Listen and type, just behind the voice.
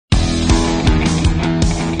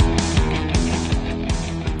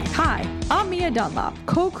Dunlop,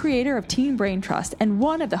 co-creator of Teen Brain Trust and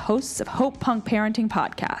one of the hosts of Hope Punk Parenting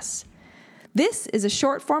Podcasts. This is a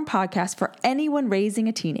short-form podcast for anyone raising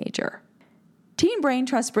a teenager. Teen Brain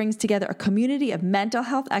Trust brings together a community of mental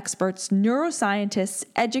health experts, neuroscientists,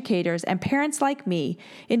 educators, and parents like me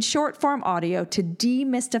in short-form audio to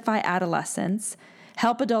demystify adolescence,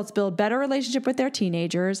 help adults build better relationship with their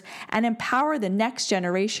teenagers, and empower the next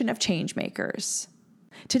generation of changemakers.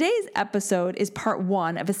 Today's episode is part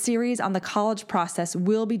one of a series on the college process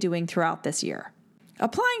we'll be doing throughout this year.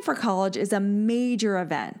 Applying for college is a major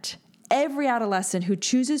event. Every adolescent who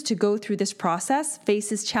chooses to go through this process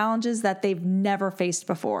faces challenges that they've never faced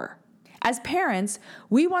before. As parents,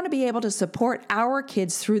 we want to be able to support our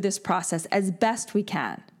kids through this process as best we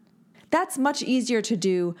can. That's much easier to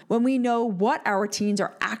do when we know what our teens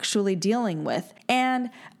are actually dealing with. And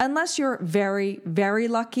unless you're very, very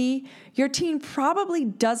lucky, your teen probably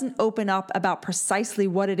doesn't open up about precisely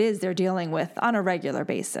what it is they're dealing with on a regular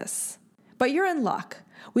basis. But you're in luck.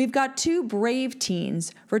 We've got two brave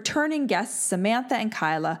teens, returning guests Samantha and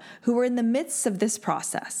Kyla, who are in the midst of this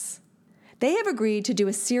process. They have agreed to do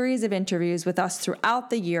a series of interviews with us throughout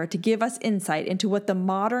the year to give us insight into what the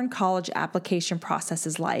modern college application process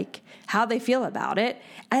is like, how they feel about it,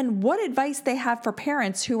 and what advice they have for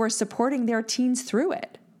parents who are supporting their teens through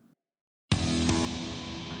it.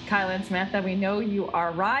 Kyla and Samantha, we know you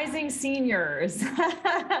are rising seniors,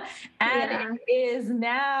 and It is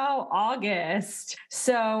now August.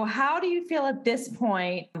 So how do you feel at this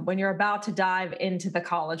point when you're about to dive into the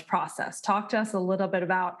college process? Talk to us a little bit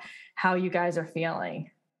about how you guys are feeling.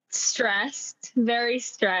 Stressed, very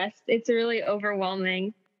stressed. It's really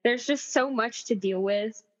overwhelming. There's just so much to deal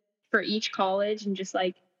with for each college and just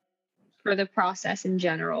like for the process in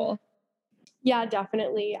general. Yeah,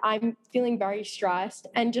 definitely. I'm feeling very stressed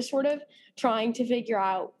and just sort of trying to figure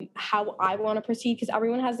out how I want to proceed because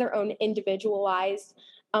everyone has their own individualized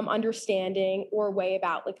understanding or way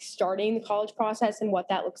about like starting the college process and what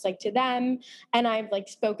that looks like to them. And I've like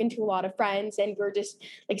spoken to a lot of friends and we're just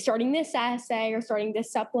like starting this essay or starting this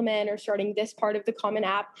supplement or starting this part of the Common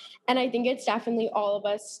App. And I think it's definitely all of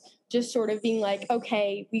us just sort of being like,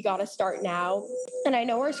 okay, we got to start now. And I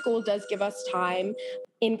know our school does give us time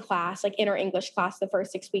in class, like in our English class, the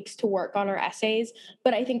first 6 weeks to work on our essays.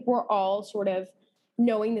 But I think we're all sort of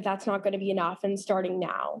knowing that that's not going to be enough and starting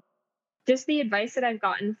now. Just the advice that I've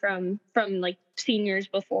gotten from like seniors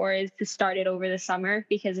before is to start it over the summer,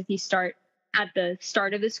 because if you start at the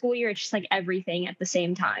start of the school year, it's just like everything at the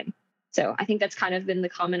same time. So I think that's kind of been the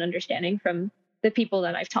common understanding from the people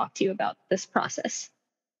that I've talked to about this process.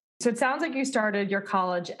 So it sounds like you started your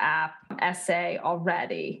college app essay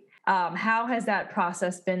already. How has that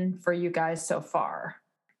process been for you guys so far?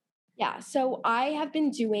 Yeah, so I have been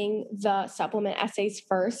doing the supplement essays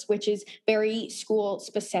first, which is very school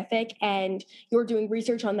specific, and you're doing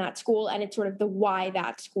research on that school and it's sort of the why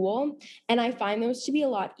that school. And I find those to be a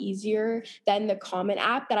lot easier than the Common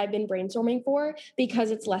App that I've been brainstorming for because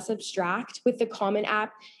it's less abstract. With the Common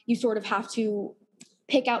App, you sort of have to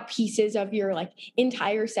pick out pieces of your like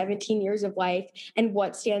entire 17 years of life and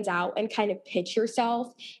what stands out and kind of pitch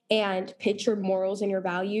yourself and pitch your morals and your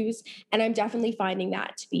values. And I'm definitely finding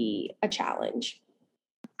that to be a challenge.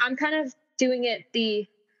 I'm kind of doing it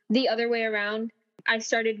the other way around. I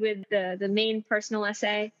started with the main personal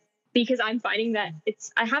essay because I'm finding that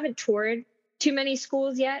I haven't toured too many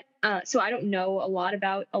schools yet. So I don't know a lot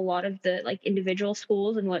about a lot of the like individual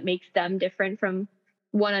schools and what makes them different from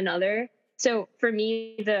one another. So for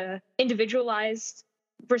me, the individualized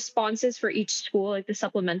responses for each school, like the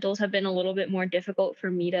supplementals, have been a little bit more difficult for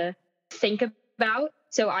me to think about.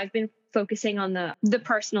 So I've been focusing on the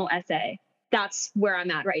personal essay. That's where I'm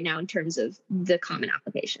at right now in terms of the Common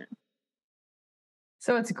Application.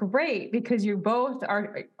 So it's great because you both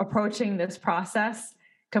are approaching this process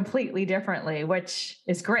completely differently, which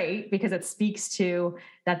is great because it speaks to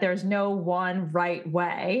that there's no one right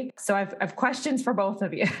way. So I've questions for both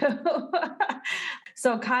of you.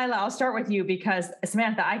 So Kyla, I'll start with you because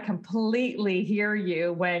Samantha, I completely hear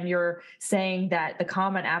you when you're saying that the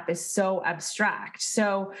Common App is so abstract.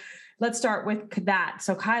 So let's start with that.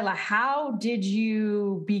 So Kyla, how did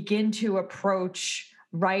you begin to approach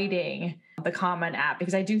writing the Common App?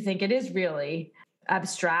 Because I do think it is really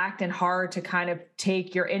abstract and hard to kind of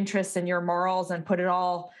take your interests and your morals and put it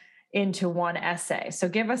all into one essay. So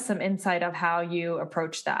give us some insight of how you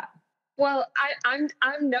approach that. Well, I'm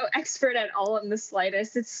no expert at all in the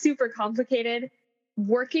slightest. It's super complicated.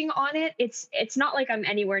 Working on it, it's not like I'm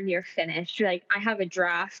anywhere near finished. Like I have a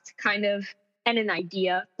draft kind of and an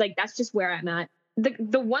idea. Like that's just where I'm at.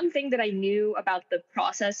 The one thing that I knew about the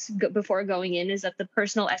process before going in is that the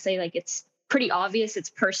personal essay, like it's pretty obvious, it's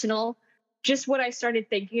personal. just what I started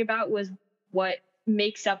thinking about was what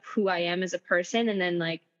makes up who I am as a person. And then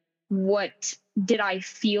like, what did I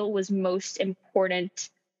feel was most important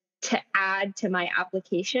to add to my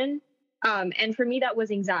application? And for me, that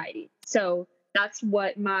was anxiety. So that's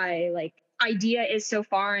what my like idea is so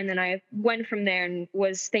far. And then I went from there and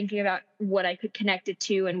was thinking about what I could connect it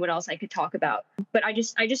to and what else I could talk about. But I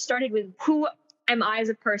just started with who am I as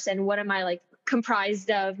a person? What am I like comprised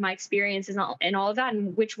of, my experiences and all of that?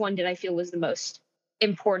 And which one did I feel was the most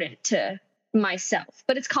important to myself?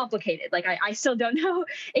 But it's complicated. Like I still don't know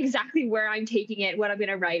exactly where I'm taking it, what I'm going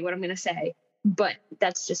to write, what I'm going to say. But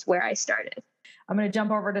that's just where I started. I'm going to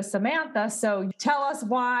jump over to Samantha. So tell us,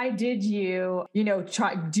 why did you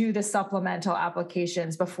try do the supplemental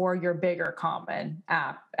applications before your bigger Common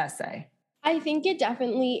App essay? I think it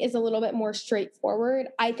definitely is a little bit more straightforward.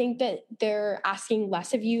 I think that they're asking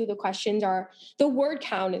less of you. The questions are, the word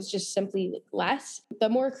count is just simply less. The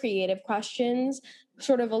more creative questions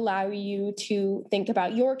sort of allow you to think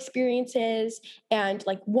about your experiences and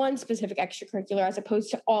like one specific extracurricular as opposed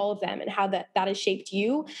to all of them and how that has shaped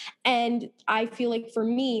you. And I feel like for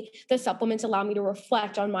me, the supplements allow me to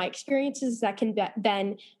reflect on my experiences that can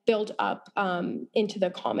then build up into the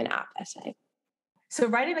Common App essay. So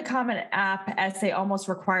writing the Common App essay almost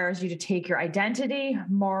requires you to take your identity,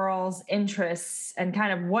 morals, interests, and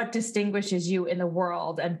kind of what distinguishes you in the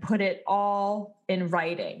world and put it all in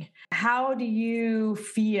writing. How do you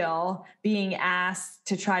feel being asked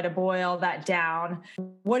to try to boil that down?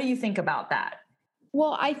 What do you think about that?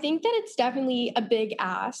 Well, I think that it's definitely a big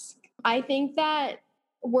ask. I think that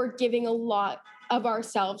we're giving a lot of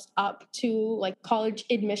ourselves up to like college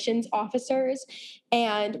admissions officers,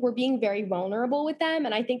 and we're being very vulnerable with them.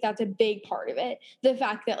 And I think that's a big part of it. The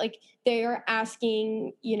fact that like they're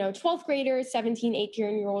asking, 12th graders, 17,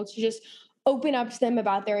 18-year-olds to just open up to them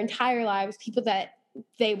about their entire lives, people that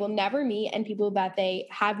they will never meet and people that they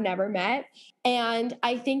have never met. And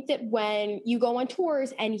I think that when you go on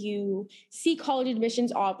tours and you see college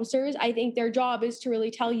admissions officers, I think their job is to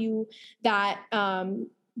really tell you that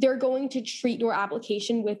they're going to treat your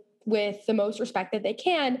application with the most respect that they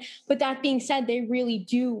can. But that being said, they really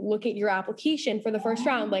do look at your application for the first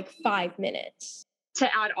round, like 5 minutes. To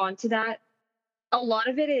add on to that, a lot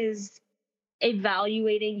of it is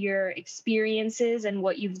evaluating your experiences and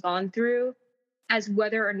what you've gone through as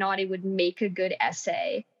whether or not it would make a good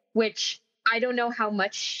essay, which I don't know how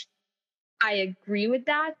much I agree with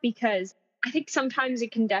that, because I think sometimes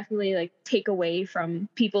it can definitely like take away from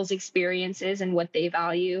people's experiences and what they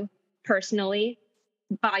value personally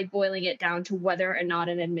by boiling it down to whether or not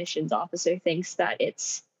an admissions officer thinks that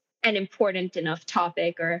it's an important enough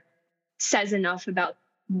topic or says enough about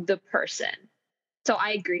the person. So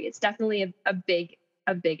I agree. It's definitely a big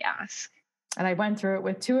ask. And I went through it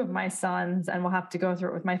with 2 of my sons, and we'll have to go through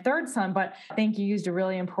it with my 3rd son. But I think you used a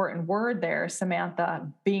really important word there,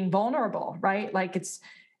 Samantha, being vulnerable, right? Like it's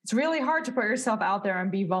really hard to put yourself out there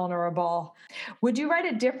and be vulnerable. Would you write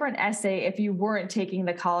a different essay if you weren't taking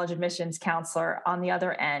the college admissions counselor on the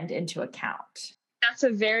other end into account? That's a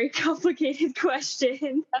very complicated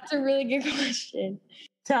question. That's a really good question.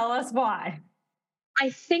 Tell us why. I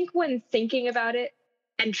think when thinking about it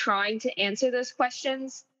and trying to answer those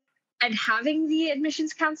questions and having the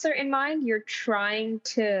admissions counselor in mind, you're trying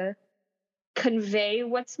to convey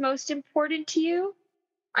what's most important to you.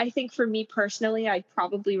 I think for me personally, I'd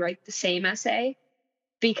probably write the same essay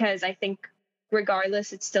because I think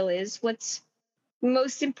regardless, it still is what's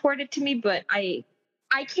most important to me. But I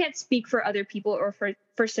can't speak for other people or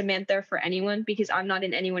for Samantha or for anyone because I'm not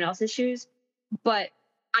in anyone else's shoes. But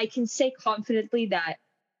I can say confidently that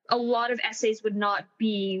a lot of essays would not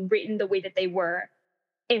be written the way that they were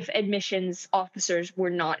if admissions officers were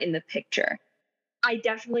not in the picture. I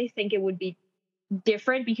definitely think it would be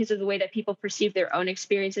different because of the way that people perceive their own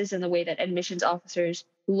experiences and the way that admissions officers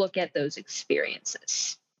look at those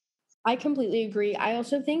experiences. I completely agree. I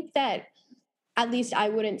also think that at least I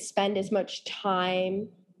wouldn't spend as much time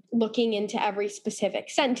looking into every specific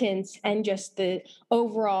sentence and just the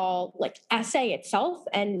overall like essay itself.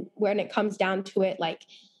 And when it comes down to it, like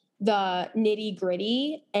the nitty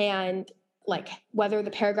gritty and like whether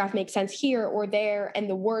the paragraph makes sense here or there and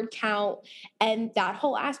the word count and that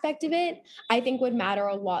whole aspect of it, I think would matter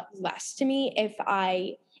a lot less to me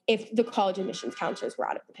if the college admissions counselors were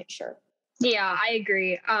out of the picture. Yeah, I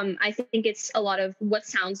agree. I think it's a lot of what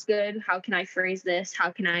sounds good. How can I phrase this?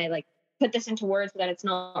 How can I like put this into words so that it's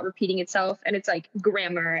not repeating itself? And it's like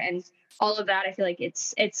grammar and all of that. I feel like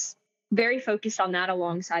it's very focused on that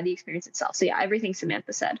alongside the experience itself. So yeah, everything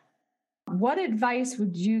Samantha said. What advice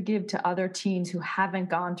would you give to other teens who haven't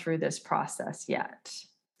gone through this process yet,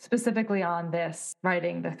 specifically on this,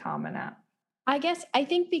 writing the Common App? I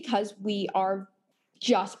think because we are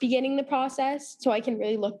just beginning the process, so I can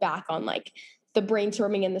really look back on like the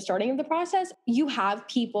brainstorming and the starting of the process. You have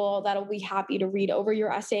people that'll be happy to read over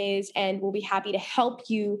your essays and will be happy to help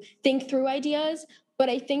you think through ideas. But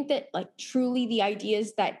I think that like truly the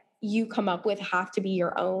ideas that you come up with have to be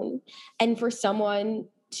your own. And for someone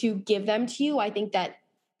to give them to you, I think that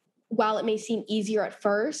while it may seem easier at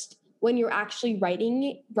first, when you're actually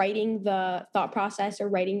writing the thought process or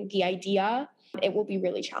writing the idea, it will be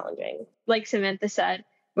really challenging. Like Samantha said,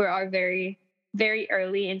 we are very, very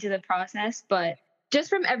early into the process, but just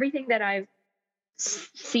from everything that I've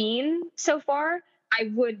seen so far, I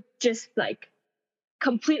would just like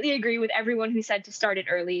completely agree with everyone who said to start it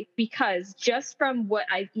early, because just from what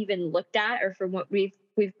I've even looked at, or from what we've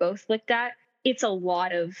both looked at, it's a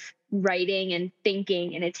lot of writing and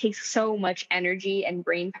thinking, and it takes so much energy and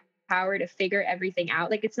brain power to figure everything out.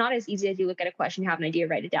 Like, it's not as easy as you look at a question, you have an idea,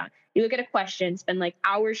 write it down. You look at a question, spend like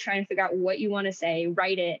hours trying to figure out what you want to say,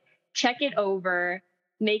 write it, check it over,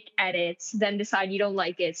 make edits, then decide you don't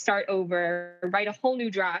like it, start over, write a whole new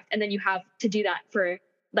draft, and then you have to do that for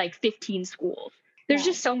like 15 schools. There's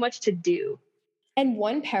just so much to do. And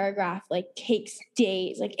one paragraph like takes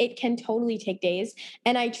days. Like it can totally take days.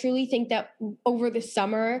 And I truly think that over the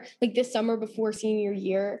summer, like this summer before senior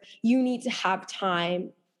year, you need to have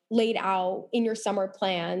time laid out in your summer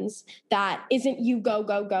plans that isn't you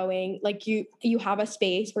going. Like you have a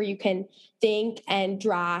space where you can think and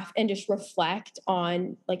draft and just reflect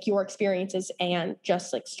on like your experiences and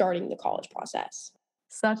just like starting the college process.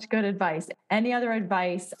 Such good advice. Any other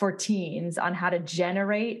advice for teens on how to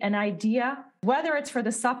generate an idea, whether it's for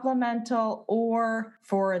the supplemental or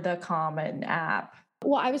for the Common App?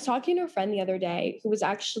 Well, I was talking to a friend the other day who was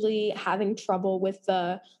actually having trouble with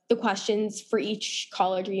the questions for each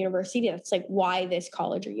college or university. That's like, why this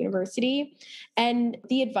college or university? And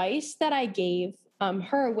the advice that I gave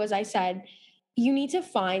her was, I said, you need to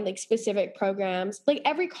find like specific programs. Like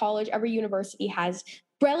every college, every university has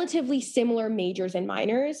relatively similar majors and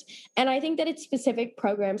minors. And I think that it's specific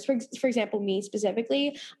programs. For example, me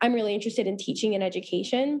specifically, I'm really interested in teaching and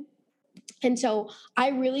education. And so I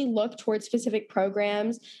really look towards specific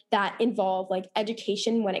programs that involve like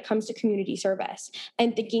education when it comes to community service,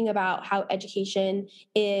 and thinking about how education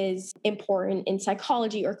is important in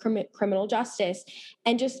psychology or criminal justice,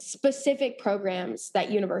 and just specific programs that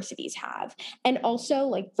universities have. And also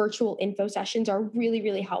like virtual info sessions are really,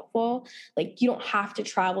 really helpful. Like you don't have to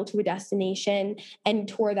travel to a destination and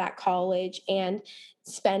tour that college and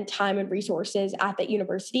spend time and resources at that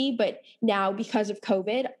university. But now because of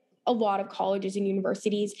COVID, a lot of colleges and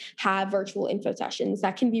universities have virtual info sessions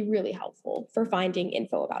that can be really helpful for finding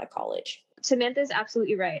info about a college. Samantha's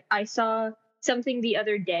absolutely right. I saw something the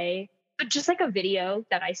other day, but just like a video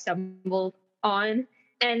that I stumbled on,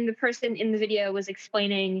 and the person in the video was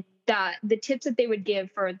explaining that the tips that they would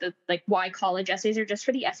give for the like why college essays, or just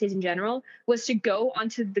for the essays in general, was to go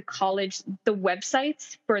onto the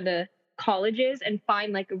websites for the colleges and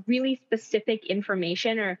find like a really specific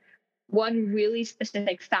information or one really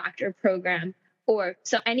specific fact or program, or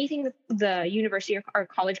so anything that the university or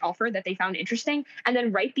college offered that they found interesting, and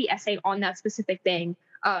then write the essay on that specific thing.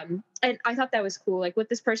 And I thought that was cool. Like what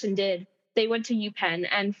this person did, they went to UPenn,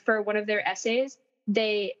 and for one of their essays,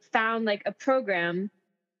 they found like a program.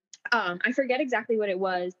 I forget exactly what it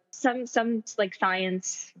was, some like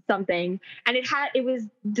science something, and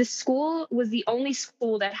the school was the only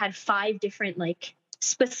school that had 5 different like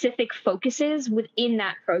specific focuses within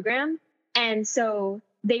that program. And so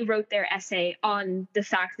they wrote their essay on the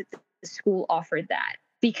fact that the school offered that,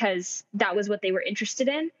 because that was what they were interested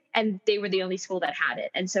in, and they were the only school that had it.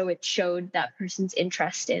 And so it showed that person's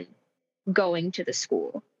interest in going to the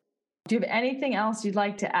school. Do you have anything else you'd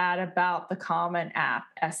like to add about the Common App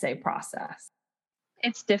essay process?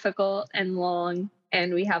 It's difficult and long,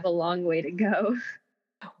 and we have a long way to go.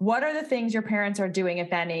 What are the things your parents are doing,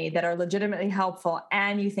 if any, that are legitimately helpful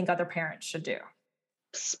and you think other parents should do?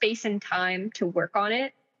 Space and time to work on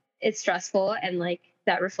it. It's stressful, and like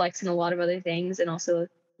that reflects in a lot of other things. And also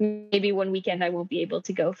maybe one weekend I won't be able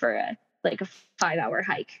to go for a 5-hour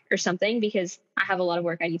hike or something, because I have a lot of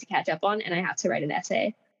work I need to catch up on, and I have to write an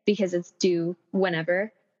essay because it's due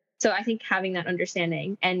whenever. So I think having that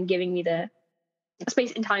understanding and giving me the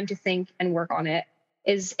space and time to think and work on it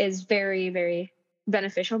is very, very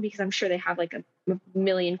beneficial, because I'm sure they have like a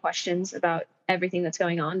million questions about everything that's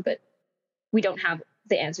going on, but we don't have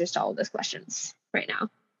the answers to all of those questions right now.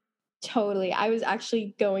 Totally. I was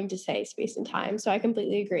actually going to say space and time, so I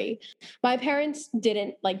completely agree. My parents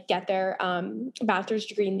didn't get their bachelor's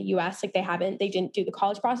degree in the US. They didn't do the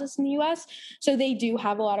college process in the US. So they do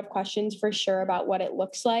have a lot of questions for sure about what it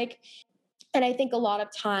looks like. And I think a lot of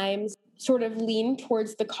times sort of lean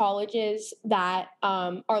towards the colleges that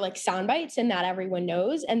are like sound bites and that everyone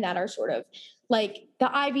knows and that are sort of like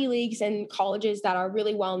the Ivy Leagues and colleges that are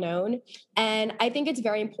really well known. And I think it's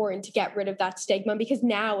very important to get rid of that stigma because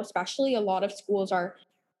now, especially, a lot of schools are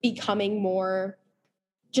becoming more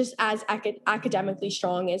just as academically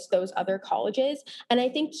strong as those other colleges. And I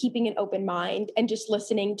think keeping an open mind and just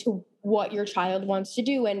listening to what your child wants to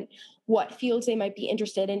do and what fields they might be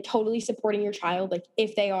interested in, totally supporting your child, like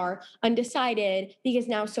if they are undecided, because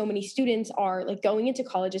now so many students are like going into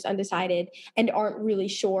colleges undecided and aren't really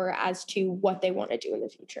sure as to what they want to do in the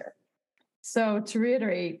future. So to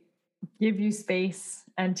reiterate, give you space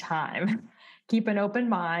and time, keep an open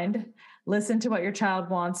mind, listen to what your child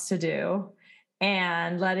wants to do,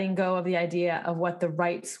 and letting go of the idea of what the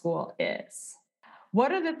right school is.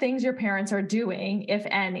 What are the things your parents are doing, if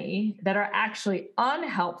any, that are actually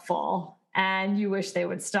unhelpful and you wish they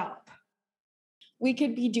would stop? We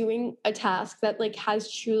could be doing a task that like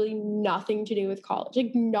has truly nothing to do with college,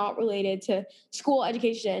 like not related to school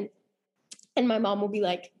education. And my mom will be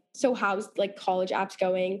like, so how's like college apps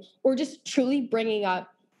going? Or just truly bringing up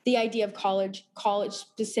the idea of college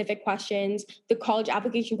specific questions, the college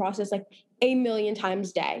application process, like a million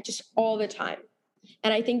times a day, just all the time.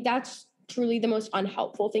 And I think that's truly the most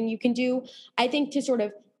unhelpful thing you can do. I think to sort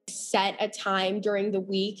of set a time during the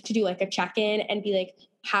week to do like a check-in and be like,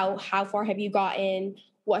 how far have you gotten?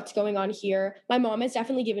 What's going on here? My mom has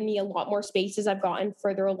definitely given me a lot more space as I've gotten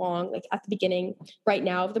further along, like at the beginning right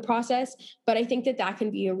now of the process. But I think that can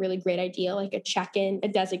be a really great idea, like a check-in, a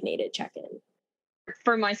designated check-in.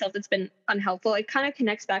 For myself, it's been unhelpful. It kind of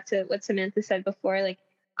connects back to what Samantha said before. Like,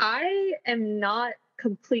 I am not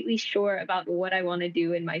completely sure about what I want to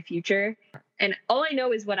do in my future. And all I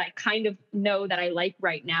know is what I kind of know that I like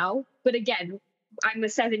right now. But again, I'm a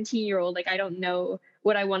 17-year-old. Like, I don't know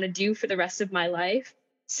what I want to do for the rest of my life.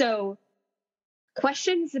 So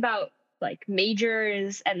questions about like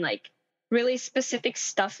majors and like really specific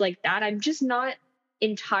stuff like that, I'm just not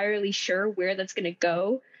entirely sure where that's going to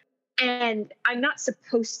go. And I'm not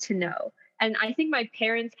supposed to know. And I think my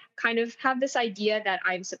parents kind of have this idea that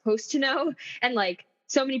I'm supposed to know. And like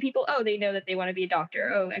so many people, oh, they know that they want to be a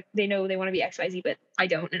doctor. Oh, they know they want to be XYZ, but I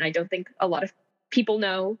don't. And I don't think a lot of people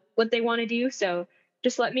know what they want to do. So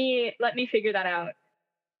just let me figure that out.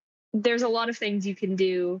 There's a lot of things you can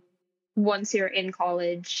do once you're in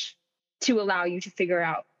college to allow you to figure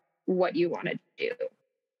out what you want to do.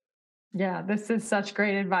 Yeah, this is such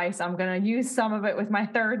great advice. I'm going to use some of it with my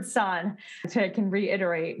third son. I can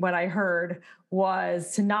reiterate what I heard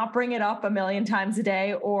was to not bring it up a million times a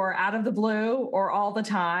day or out of the blue or all the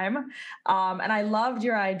time. And I loved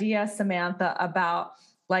your idea, Samantha, about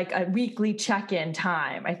like a weekly check-in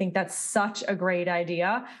time. I think that's such a great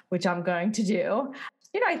idea, which I'm going to do.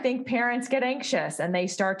 I think parents get anxious and they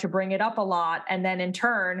start to bring it up a lot. And then in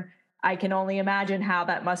turn, I can only imagine how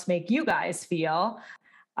that must make you guys feel.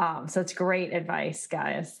 So it's great advice,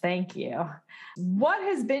 guys. Thank you. What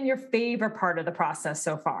has been your favorite part of the process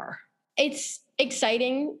so far? It's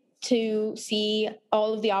exciting to see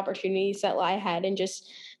all of the opportunities that lie ahead and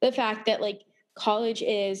just the fact that like college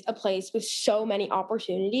is a place with so many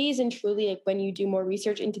opportunities, and truly like when you do more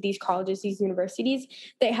research into these colleges, these universities,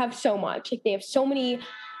 they have so much. Like they have so many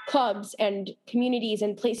clubs and communities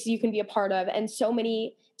and places you can be a part of and so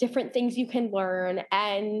many different things you can learn.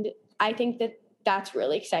 And I think that that's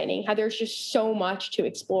really exciting, how there's just so much to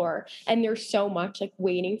explore and there's so much like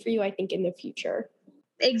waiting for you, I think, in the future.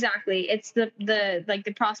 Exactly. It's the like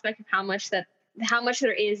the prospect of how much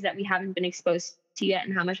there is that we haven't been exposed to yet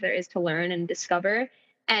and how much there is to learn and discover,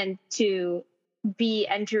 and to be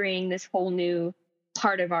entering this whole new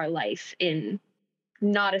part of our life in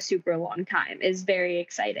not a super long time is very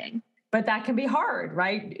exciting. But that can be hard,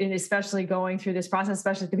 right? And especially going through this process,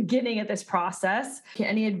 especially at the beginning of this process.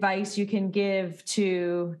 Any advice you can give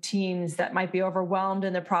to teens that might be overwhelmed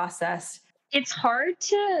in the process? It's hard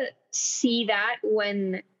to see that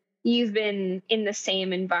when you've been in the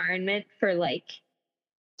same environment for like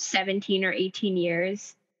 17 or 18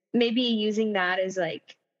 years. Maybe using that as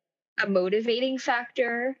like a motivating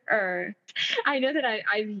factor, or I know that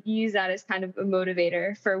I've used that as kind of a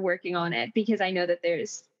motivator for working on it because I know that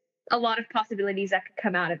there's a lot of possibilities that could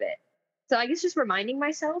come out of it. So I guess just reminding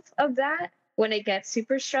myself of that when it gets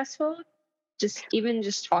super stressful, just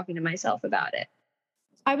talking to myself about it.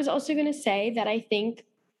 I was also going to say that I think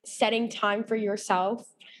setting time for yourself,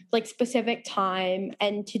 like specific time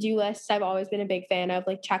and to-do lists, I've always been a big fan of,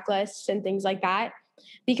 like checklists and things like that.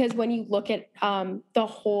 because when you look at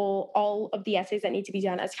all of the essays that need to be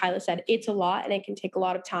done, as Kyla said, it's a lot and it can take a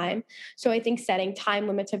lot of time. So I think setting time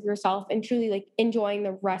limits of yourself and truly like enjoying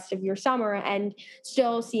the rest of your summer and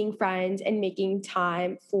still seeing friends and making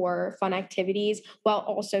time for fun activities while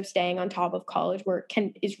also staying on top of college work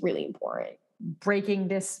is really important. Breaking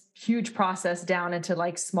this huge process down into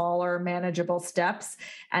like smaller manageable steps.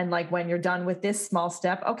 And like when you're done with this small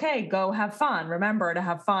step, okay, go have fun. Remember to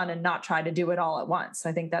have fun and not try to do it all at once.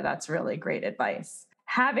 I think that that's really great advice.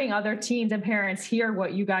 Having other teens and parents hear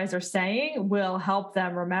what you guys are saying will help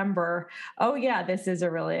them remember, oh yeah, this is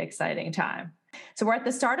a really exciting time. So we're at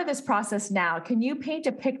the start of this process now. Can you paint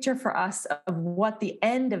a picture for us of what the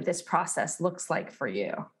end of this process looks like for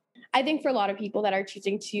you? I think for a lot of people that are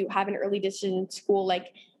choosing to have an early decision in school,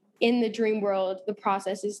 like in the dream world, the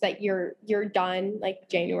process is that you're done like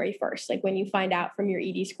January 1st. Like when you find out from your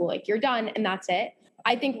ED school, like you're done and that's it.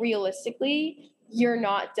 I think realistically, you're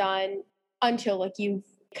not done until like you've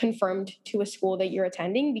confirmed to a school that you're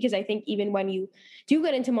attending, because I think even when you do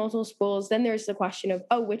get into multiple schools, then there's the question of,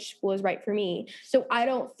 oh, which school is right for me? So I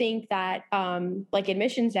don't think that like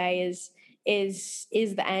admissions day is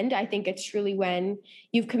the end. I think it's truly when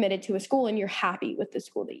you've committed to a school and you're happy with the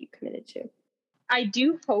school that you committed to. I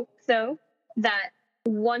do hope, though, that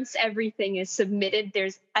once everything is submitted,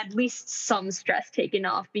 there's at least some stress taken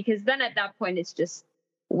off, because then at that point, it's just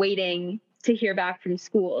waiting to hear back from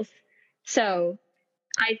schools. So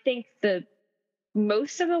I think the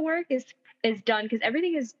most of the work is done, because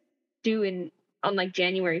everything is due on like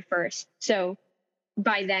January 1st. So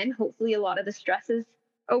by then, hopefully a lot of the stress is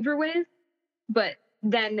over with. But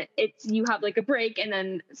then you have like a break, and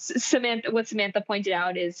then what Samantha pointed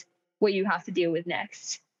out is what you have to deal with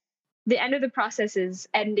next. The end of the process is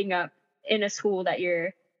ending up in a school that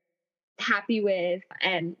you're happy with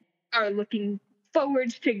and are looking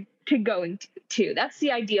forward to going to. That's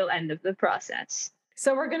the ideal end of the process.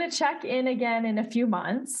 So we're going to check in again in a few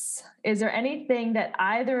months. Is there anything that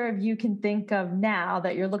either of you can think of now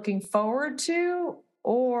that you're looking forward to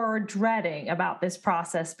or dreading about this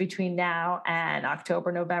process between now and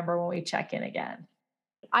October, November when we check in again?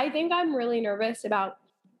 I think I'm really nervous about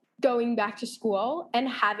going back to school and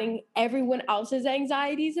having everyone else's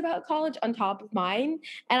anxieties about college on top of mine.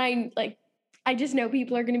 And I just know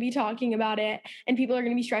people are going to be talking about it, and people are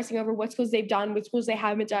going to be stressing over what schools they've done, what schools they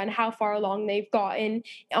haven't done, how far along they've gotten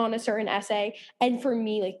on a certain essay. And for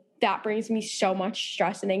me, like, that brings me so much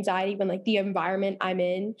stress and anxiety when like the environment I'm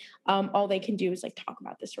in, all they can do is like talk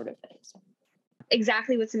about this sort of thing. So.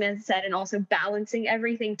 Exactly what Samantha said, and also balancing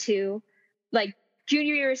everything too. Like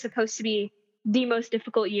junior year is supposed to be the most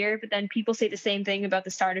difficult year, but then people say the same thing about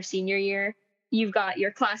the start of senior year. You've got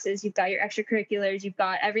your classes, you've got your extracurriculars, you've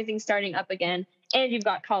got everything starting up again, and you've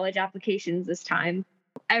got college applications this time.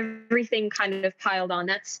 Everything kind of piled on.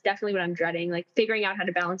 That's definitely what I'm dreading, like figuring out how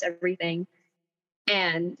to balance everything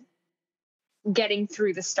and getting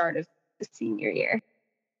through the start of the senior year.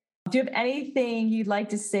 Do you have anything you'd like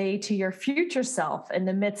to say to your future self in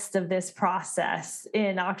the midst of this process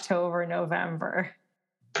in October, November?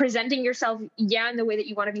 Presenting yourself, in the way that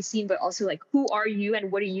you want to be seen, but also like, who are you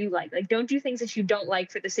and what do you like? Like, don't do things that you don't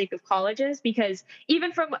like for the sake of colleges, because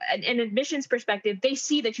even from an admissions perspective, they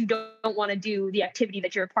see that you don't want to do the activity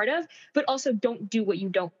that you're a part of, but also don't do what you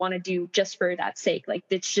don't want to do just for that sake. Like,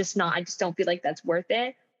 it's just not, I just don't feel like that's worth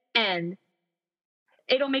it. And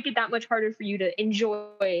it'll make it that much harder for you to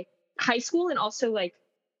enjoy high school and also like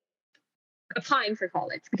applying for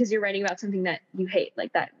college, because you're writing about something that you hate.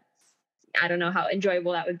 Like that, I don't know how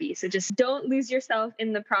enjoyable that would be. So just don't lose yourself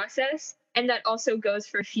in the process. And that also goes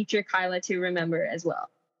for future Kyla to remember as well.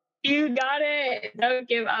 You got it. Don't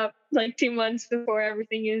give up like 2 months before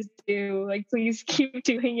everything is due. Like, please keep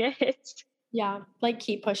doing it. Yeah, like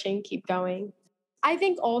keep pushing, keep going. I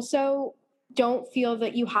think also don't feel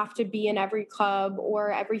that you have to be in every club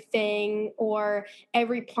or everything or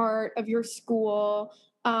every part of your school.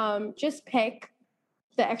 Just pick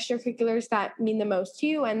the extracurriculars that mean the most to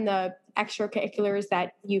you and the extracurriculars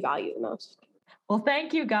that you value the most. Well,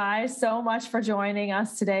 thank you guys so much for joining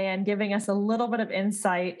us today and giving us a little bit of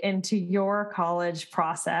insight into your college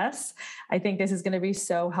process. I think this is going to be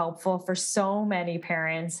so helpful for so many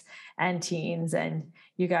parents and teens, and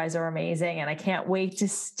you guys are amazing. And I can't wait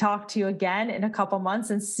to talk to you again in a couple months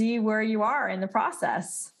and see where you are in the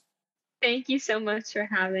process. Thank you so much for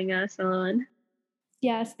having us on.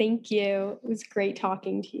 Yes, thank you. It was great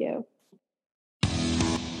talking to you.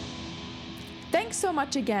 Thanks so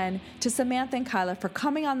much again to Samantha and Kyla for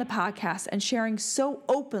coming on the podcast and sharing so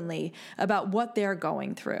openly about what they're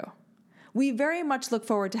going through. We very much look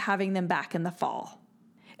forward to having them back in the fall.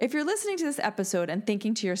 If you're listening to this episode and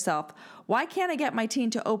thinking to yourself, why can't I get my teen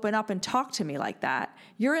to open up and talk to me like that?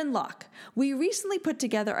 You're in luck. We recently put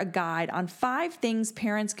together a guide on 5 things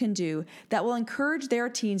parents can do that will encourage their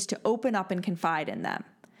teens to open up and confide in them.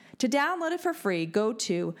 To download it for free, go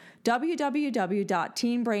to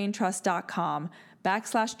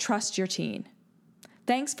www.teenbraintrust.com/trustyourteen.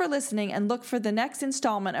 Thanks for listening, and look for the next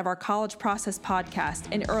installment of our College Process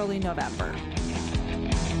podcast in early November.